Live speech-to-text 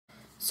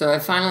So I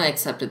finally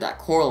accepted that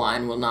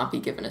Coraline will not be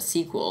given a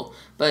sequel,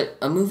 but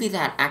a movie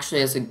that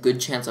actually has a good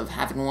chance of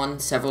having one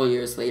several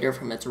years later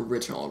from its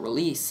original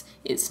release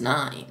is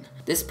Nine.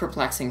 This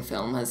perplexing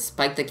film has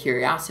spiked the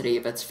curiosity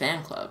of its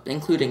fan club,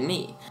 including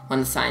me,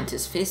 when the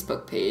Scientist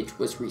Facebook page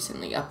was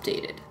recently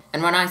updated.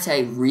 And when I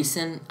say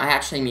recent, I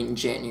actually mean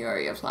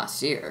January of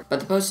last year, but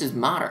the post is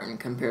modern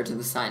compared to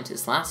the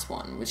Scientist's last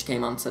one, which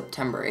came on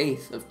September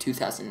 8th of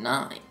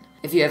 2009.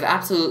 If you have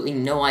absolutely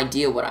no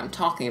idea what I'm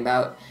talking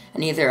about,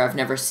 and either I've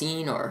never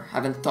seen or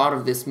haven't thought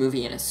of this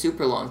movie in a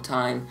super long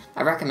time,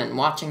 I recommend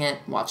watching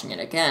it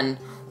again,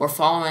 or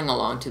following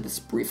along to this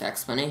brief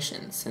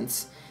explanation,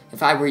 since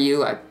if I were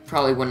you, I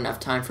probably wouldn't have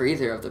time for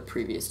either of the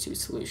previous two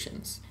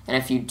solutions. And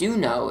if you do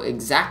know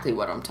exactly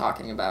what I'm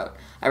talking about,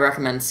 I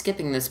recommend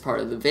skipping this part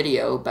of the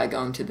video by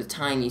going to the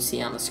time you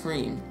see on the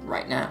screen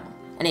right now.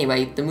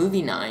 Anyway, the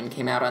movie Nine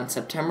came out on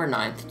September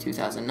 9th,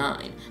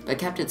 2009, but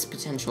kept its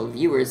potential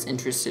viewers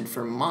interested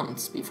for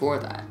months before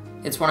that.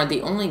 It's one of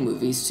the only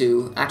movies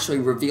to actually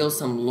reveal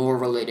some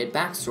lore-related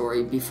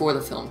backstory before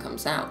the film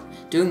comes out,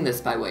 doing this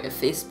by way of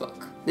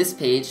Facebook. This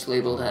page,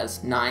 labeled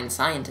as Nine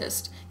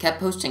Scientist, kept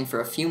posting for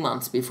a few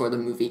months before the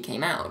movie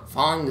came out,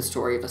 following the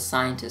story of a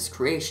scientist's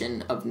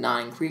creation of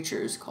 9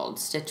 creatures called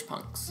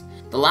Stitchpunks.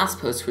 The last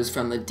post was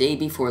from the day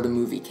before the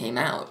movie came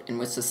out, in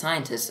which the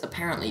scientist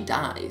apparently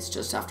dies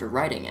just after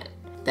writing it.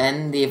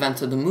 Then, the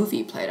events of the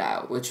movie played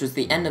out, which was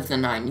the end of the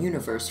Nine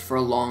universe for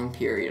a long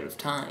period of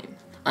time.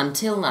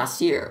 Until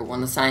last year,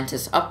 when the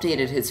scientist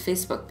updated his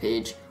Facebook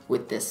page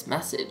with this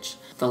message: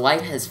 "The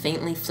light has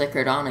faintly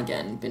flickered on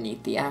again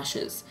beneath the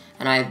ashes,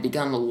 and I have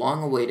begun the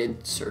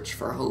long-awaited search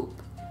for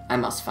hope. I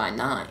must find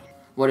Nine."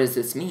 What does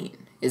this mean?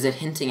 Is it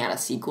hinting at a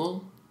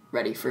sequel?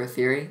 Ready for a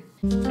theory?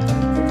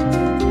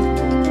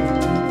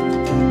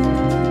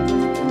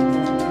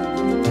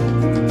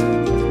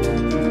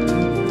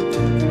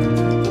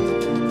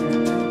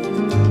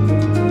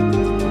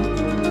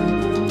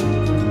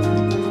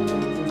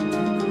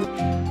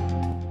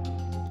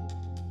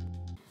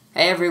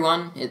 Hey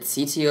everyone, it's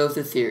CTO of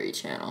the Theory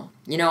channel.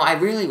 You know, I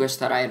really wish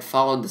that I had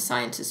followed the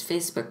Scientist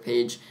Facebook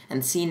page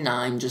and seen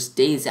Nine just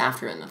days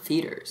after in the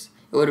theaters.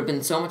 It would have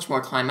been so much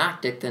more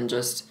climactic than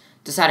just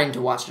deciding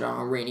to watch it on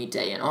a rainy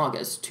day in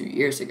August 2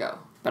 years ago.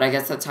 But I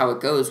guess that's how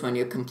it goes when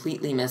you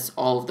completely miss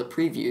all of the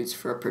previews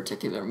for a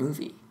particular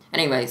movie.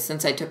 Anyway,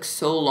 since I took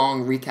so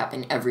long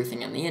recapping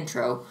everything in the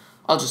intro,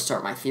 I'll just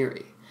start my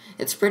theory.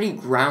 It's pretty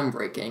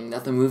groundbreaking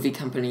that the movie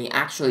company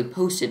actually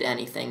posted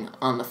anything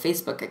on the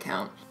Facebook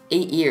account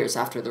 8 years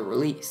after the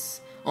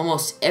release.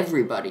 Almost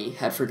everybody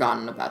had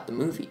forgotten about the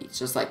movie,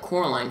 just like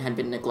Coraline had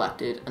been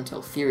neglected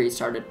until theories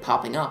started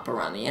popping up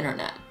around the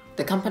internet.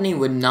 The company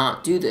would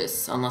not do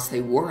this unless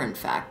they were in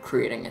fact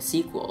creating a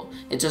sequel.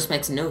 It just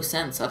makes no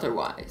sense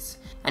otherwise.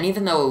 And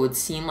even though it would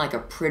seem like a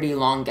pretty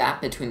long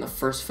gap between the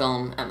first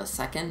film and the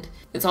second,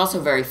 it's also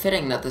very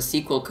fitting that the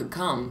sequel could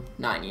come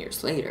 9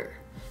 years later.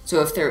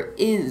 So if there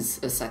is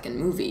a second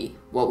movie,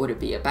 what would it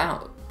be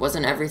about?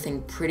 Wasn't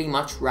everything pretty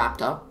much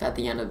wrapped up at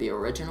the end of the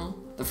original?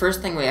 The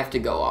first thing we have to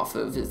go off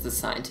of is the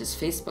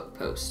scientist's Facebook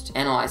post,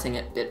 analyzing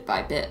it bit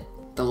by bit.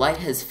 The light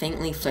has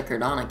faintly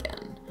flickered on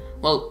again.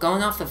 Well,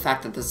 going off the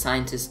fact that the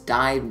scientist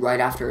died right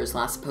after his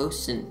last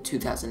post in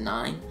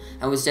 2009,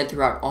 and was dead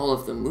throughout all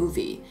of the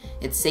movie,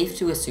 it's safe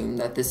to assume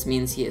that this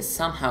means he has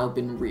somehow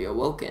been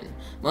reawoken,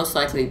 most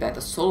likely by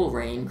the soul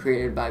rain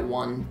created by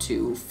 1,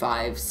 2,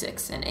 5,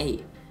 6, and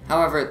 8.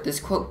 However, this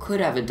quote could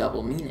have a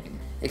double meaning.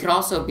 It could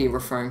also be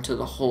referring to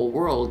the whole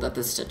world that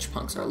the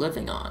Stitchpunks are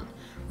living on.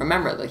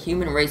 Remember, the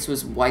human race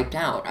was wiped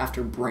out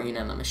after Brain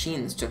and the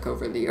machines took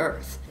over the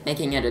Earth,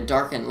 making it a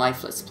dark and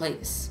lifeless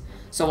place.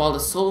 So while the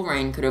soul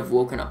rain could have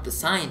woken up the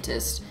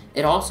scientist,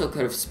 it also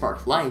could have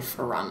sparked life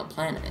around the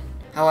planet.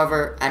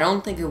 However, I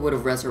don't think it would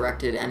have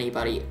resurrected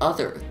anybody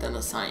other than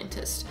the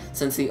scientist,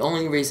 since the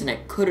only reason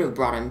it could have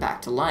brought him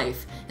back to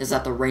life is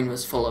that the rain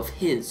was full of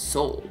his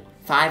soul.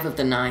 5 of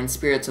the 9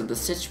 spirits of the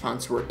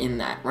Stitchpunks were in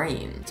that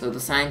rain, so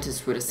the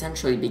scientist would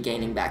essentially be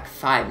gaining back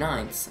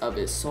 5/9 of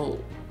his soul.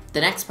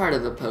 The next part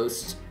of the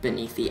post,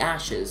 Beneath the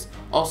Ashes,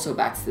 also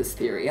backs this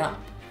theory up.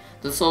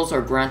 The souls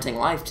are granting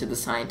life to the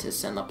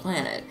scientist and the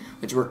planet,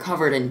 which were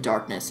covered in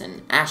darkness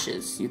and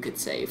ashes, you could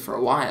say, for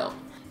a while.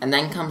 And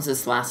then comes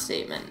this last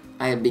statement: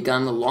 "I have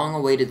begun the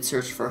long-awaited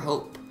search for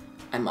hope.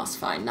 I must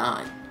find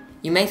Nine."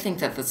 You may think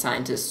that the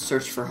scientist's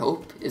search for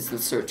hope is the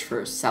search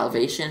for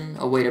salvation,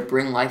 a way to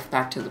bring life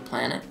back to the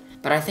planet,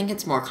 but I think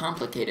it's more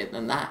complicated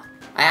than that.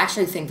 I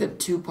actually think that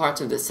 2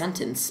 parts of the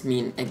sentence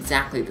mean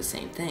exactly the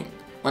same thing.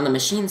 When the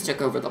machines took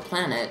over the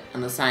planet,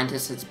 and the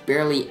scientist has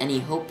barely any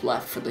hope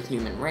left for the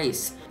human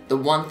race, the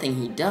one thing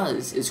he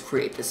does is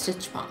create the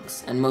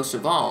Stitchpunks, and most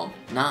of all,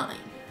 Nine.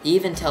 He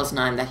even tells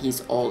Nine that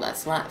he's all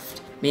that's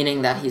left,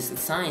 meaning that he's the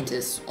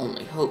scientist's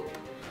only hope.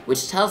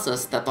 Which tells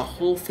us that the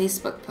whole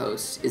Facebook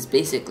post is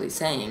basically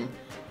saying,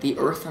 the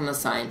Earth and the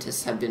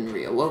scientists have been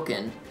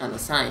reawoken, and the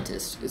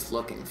scientist is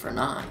looking for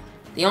Nine.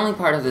 The only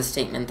part of this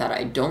statement that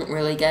I don't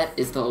really get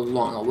is the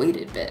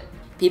long-awaited bit.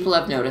 People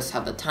have noticed how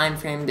the time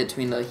frame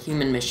between the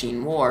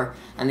human-machine war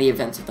and the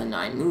events of the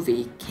 9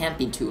 movie can't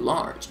be too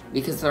large,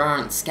 because there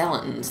aren't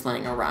skeletons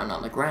laying around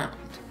on the ground.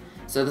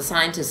 So the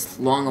scientists'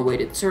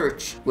 long-awaited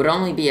search would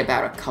only be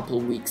about a couple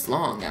weeks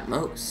long at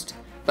most.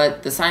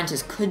 But the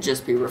scientist could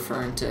just be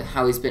referring to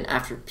how he's been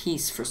after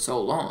peace for so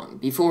long,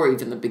 before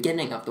even the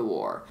beginning of the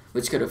war,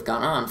 which could have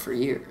gone on for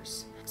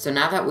years. So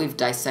now that we've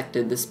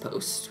dissected this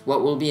post,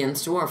 what will be in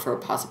store for a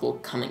possible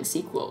coming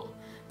sequel?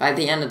 By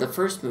the end of the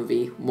first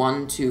movie,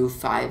 1, 2,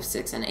 5,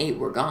 6, and 8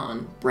 were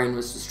gone, Brain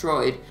was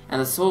destroyed,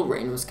 and the Soul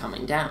Rain was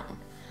coming down.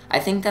 I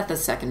think that the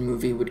second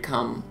movie would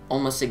come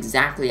almost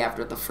exactly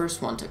after the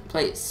first one took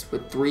place,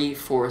 with 3,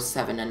 4,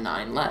 7, and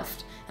 9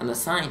 left, and the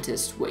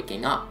scientist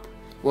waking up.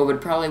 What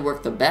would probably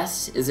work the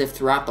best is if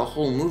throughout the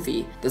whole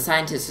movie, the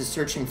scientist is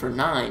searching for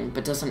 9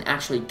 but doesn't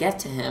actually get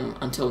to him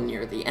until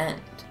near the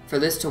end. For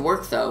this to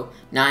work though,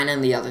 9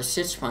 and the other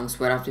Stitchpunks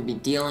would have to be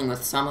dealing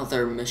with some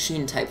other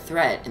machine-type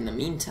threat in the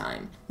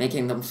meantime,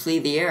 making them flee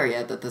the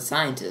area that the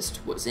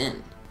scientist was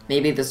in.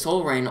 Maybe the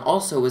Soul Rain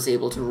also was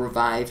able to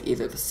revive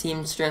either the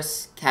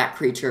Seamstress, Cat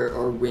Creature,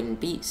 or Winged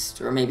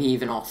Beast, or maybe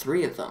even all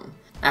 3 of them.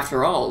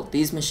 After all,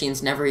 these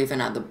machines never even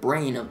had the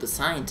brain of the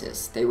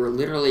scientist. They were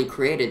literally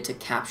created to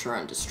capture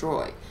and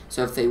destroy,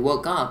 so if they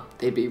woke up,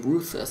 they'd be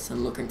ruthless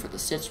and looking for the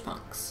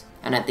Stitchpunks.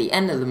 And at the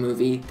end of the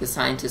movie, the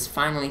scientist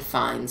finally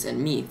finds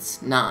and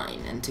meets 9,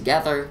 and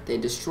together, they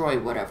destroy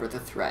whatever the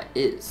threat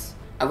is.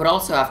 I would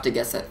also have to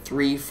guess that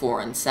 3,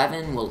 4, and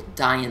 7 will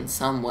die in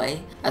some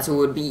way, as it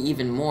would be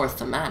even more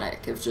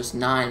thematic if just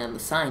 9 and the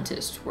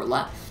scientist were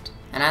left.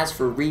 And as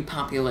for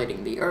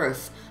repopulating the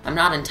Earth, I'm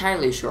not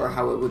entirely sure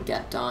how it would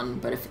get done,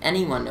 but if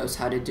anyone knows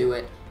how to do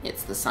it,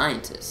 it's the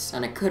scientists,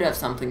 and it could have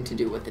something to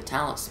do with the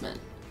talisman.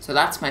 So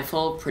that's my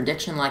full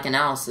prediction-like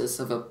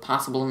analysis of a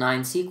possible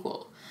 9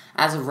 sequel.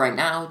 As of right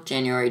now,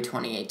 January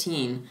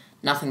 2018,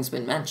 nothing's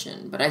been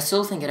mentioned, but I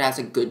still think it has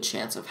a good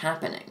chance of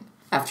happening.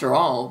 After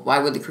all, why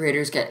would the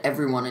creators get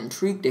everyone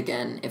intrigued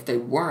again if they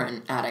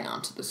weren't adding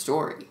on to the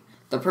story?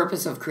 The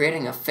purpose of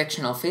creating a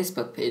fictional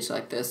Facebook page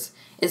like this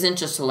isn't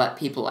just to let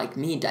people like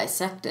me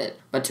dissect it,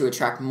 but to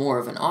attract more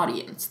of an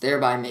audience,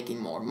 thereby making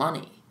more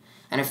money.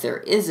 And if there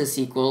is a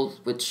sequel,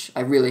 which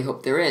I really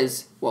hope there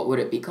is, what would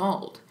it be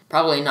called?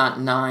 Probably not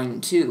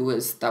 9-2,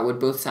 as that would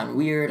both sound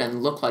weird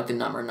and look like the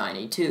number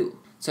 92.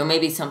 So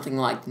maybe something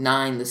like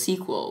 9 the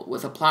sequel,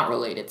 with a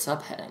plot-related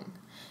subheading.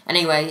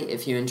 Anyway,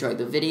 if you enjoyed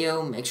the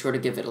video, make sure to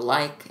give it a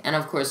like, and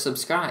of course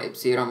subscribe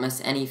so you don't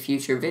miss any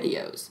future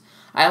videos.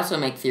 I also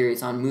make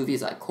theories on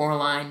movies like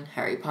Coraline,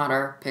 Harry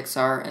Potter,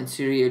 Pixar, and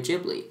Studio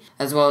Ghibli,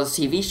 as well as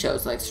TV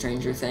shows like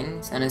Stranger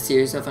Things and a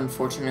series of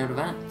unfortunate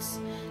events.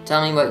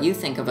 Tell me what you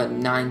think of a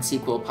 9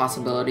 sequel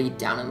possibility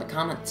down in the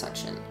comments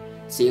section.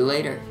 See you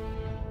later.